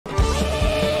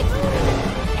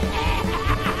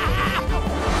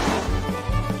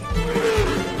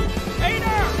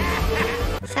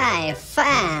Okay,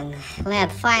 fun.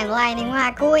 Let's find Lightning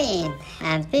McQueen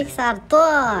and Pixar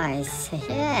toys.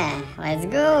 Yeah, let's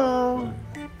go.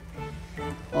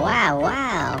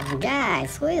 Wow,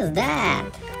 guys, who is that?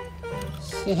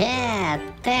 Yeah,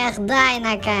 Tech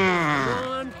Dinoco.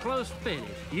 One close finish.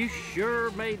 You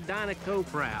sure made Dinoco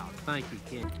proud. Thank you,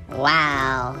 kid.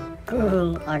 Wow,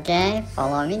 cool. Okay,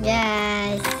 follow me,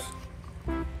 guys.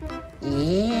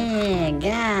 Yeah,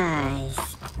 guys,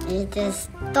 it is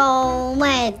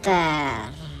Tomater.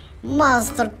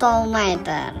 Monster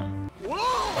Tomater.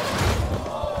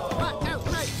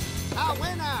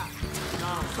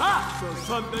 So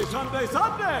Sunday.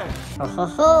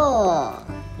 Oh,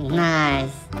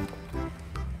 nice.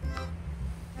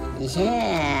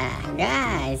 Yeah,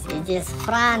 guys, it is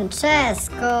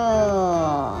Francesco.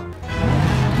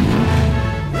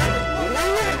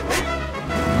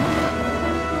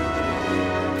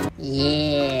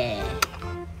 Yeah,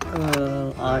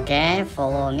 cool. Okay,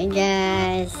 follow me,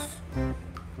 guys.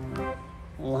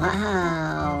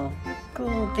 Wow,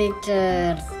 cool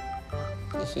pictures.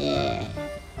 Yeah.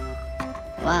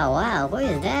 Wow, who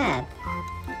is that?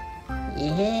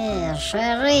 Yeah,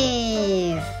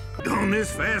 Sheriff. Gone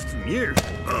this fast in years.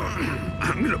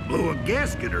 I'm gonna blow a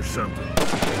gasket or something.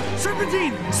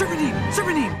 Serpentine!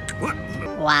 What?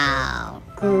 Wow,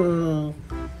 cool.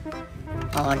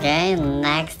 Okay,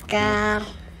 next car.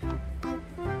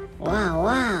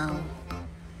 Wow.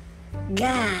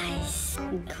 Guys,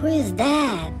 who is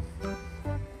that?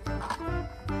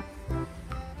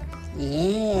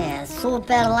 Yeah,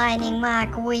 Super Lightning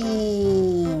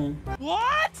McQueen.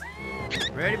 What?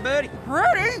 Ready, buddy?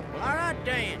 Ready? All right,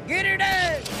 Dan. Get her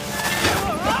done.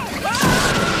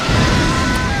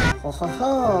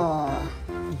 Ho.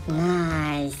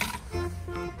 Nice.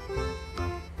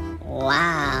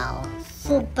 Wow,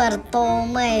 Super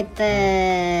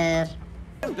Tomater.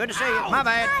 Good to see you. My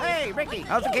bad. Hey, Ricky.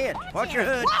 How's the kid? What's your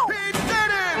hood? He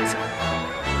did it!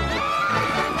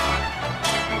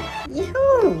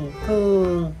 Yoo-hoo!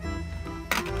 Cool.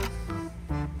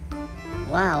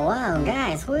 Wow,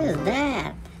 guys, who is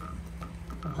that?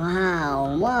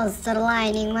 Wow, Monster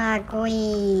Lightning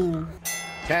McQueen.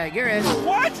 Okay, you're in.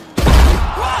 What?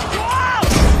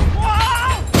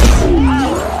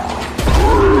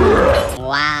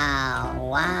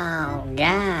 Wow,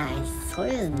 guys, who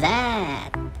is that?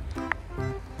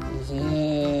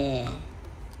 Yeah,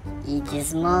 it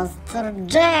is Monster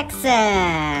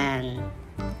Jackson.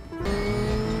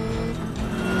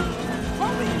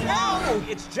 Holy cow!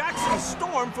 It's Jackson's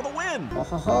Storm for the win!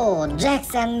 Oh,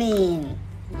 Jackson mean.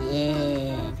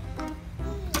 Yeah.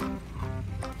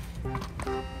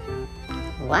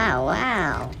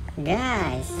 Wow,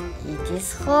 guys, it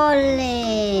is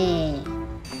Holly.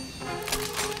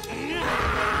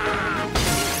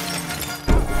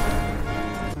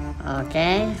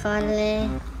 Okay, Holly.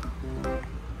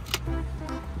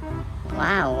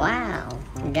 Wow,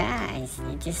 guys,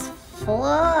 it is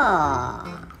Flo.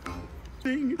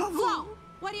 Flo,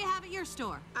 what do you have at your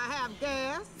store? I have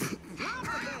gas.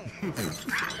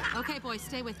 Okay, boys,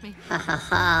 stay with me.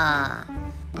 Ha.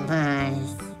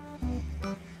 Nice.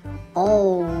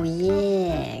 Oh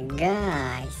yeah,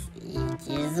 guys, it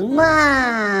is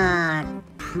Mark.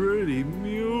 Pretty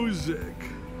music.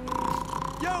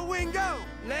 Yo, Wingo!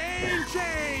 Lane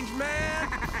change, man!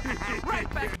 Right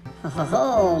back!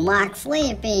 Oh, Mark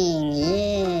sleeping.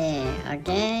 Yeah,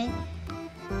 okay.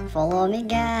 Follow me,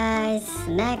 guys.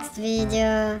 Next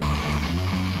video.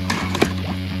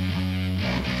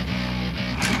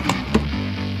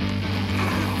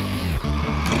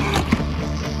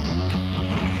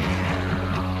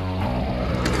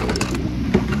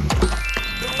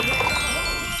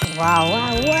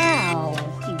 Wow,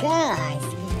 guys,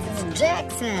 it's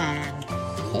Jackson.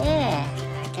 Yeah,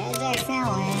 okay, Jackson,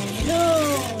 let's go.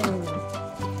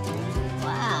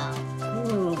 Wow,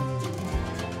 cool.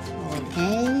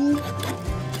 Okay,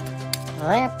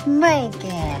 rap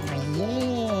maker,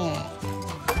 yeah.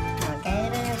 Okay,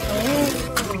 let's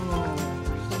go.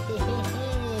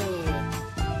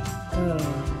 Cool.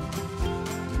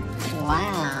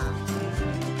 Wow,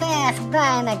 Tech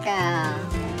Dinoco.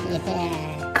 Yeah.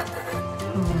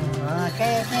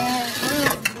 Okay, let's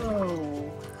go.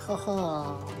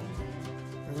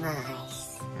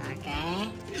 Nice. Okay.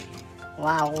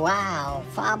 Wow,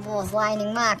 Fabulous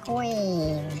Lightning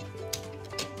McQueen.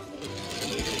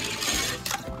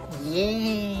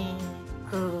 Yeah.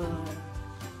 Cool.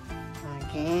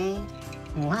 Okay.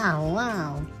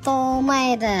 Wow,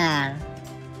 Tomater.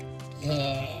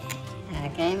 Yeah.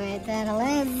 Okay, Mater,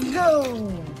 let's go.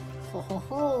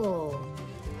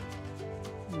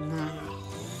 Nice.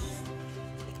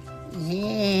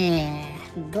 Yeah,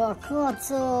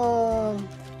 Gokutsu.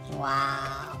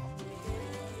 Wow,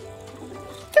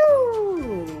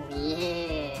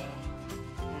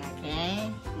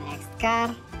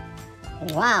 car.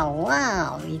 Wow,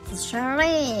 wow, it's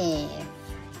Sheriff.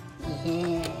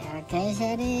 Yeah, okay,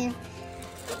 Sheriff.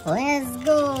 Let's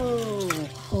go.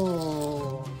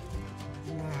 Oh,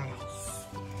 nice.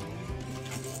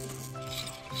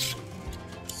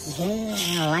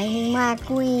 Yeah, Lightning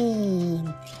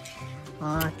McQueen.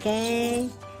 Okay,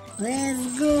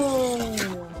 let's go.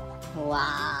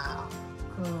 Wow.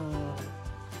 Cool.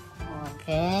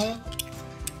 Okay.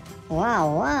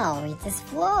 Wow, wow, it is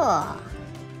floor.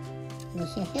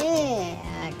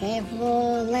 Yeah, okay,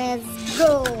 floor, let's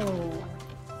go.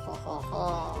 Ho, ho,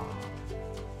 ho.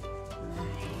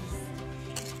 Nice.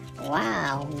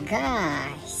 Wow,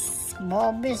 guys,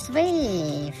 Bobby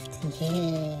Swift.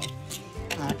 Yeah.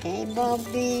 Okay,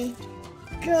 Bobby,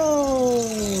 go.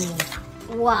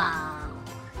 Wow,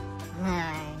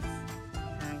 nice.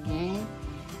 Okay.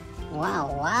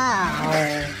 Wow,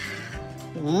 wow.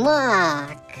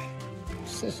 Mark.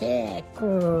 Yeah,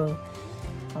 cool.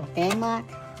 Okay, Mark.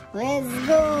 Let's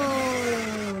go.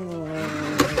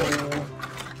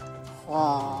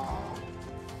 Oh,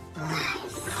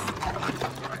 nice.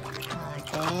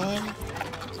 Okay.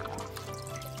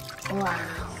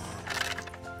 Wow.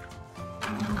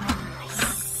 Nice.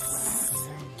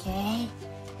 Okay.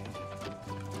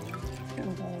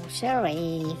 Oh,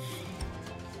 Sheriff.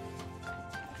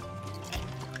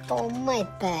 Oh, my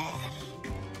bad.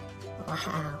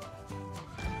 Wow.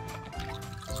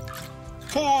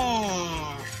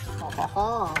 Yeah.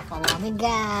 Oh, follow me,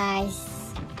 guys.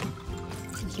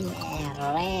 Yeah,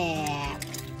 red.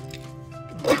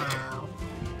 Wow.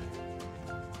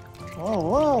 Whoa,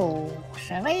 whoa,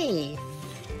 Sheriff.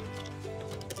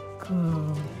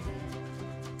 Cool.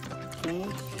 Okay.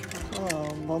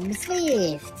 Oh, Bobby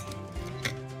Swift.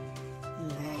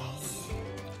 Nice.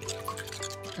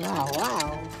 Wow,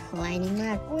 wow. Lightning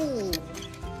McQueen.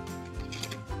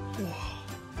 Yeah.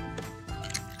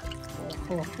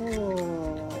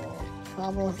 Oh,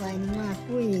 vamos Lightning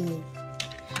McQueen.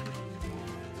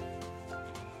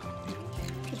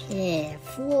 Yeah,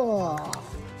 4.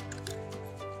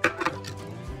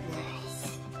 Nice.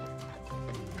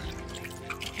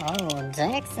 Oh,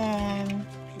 Jackson.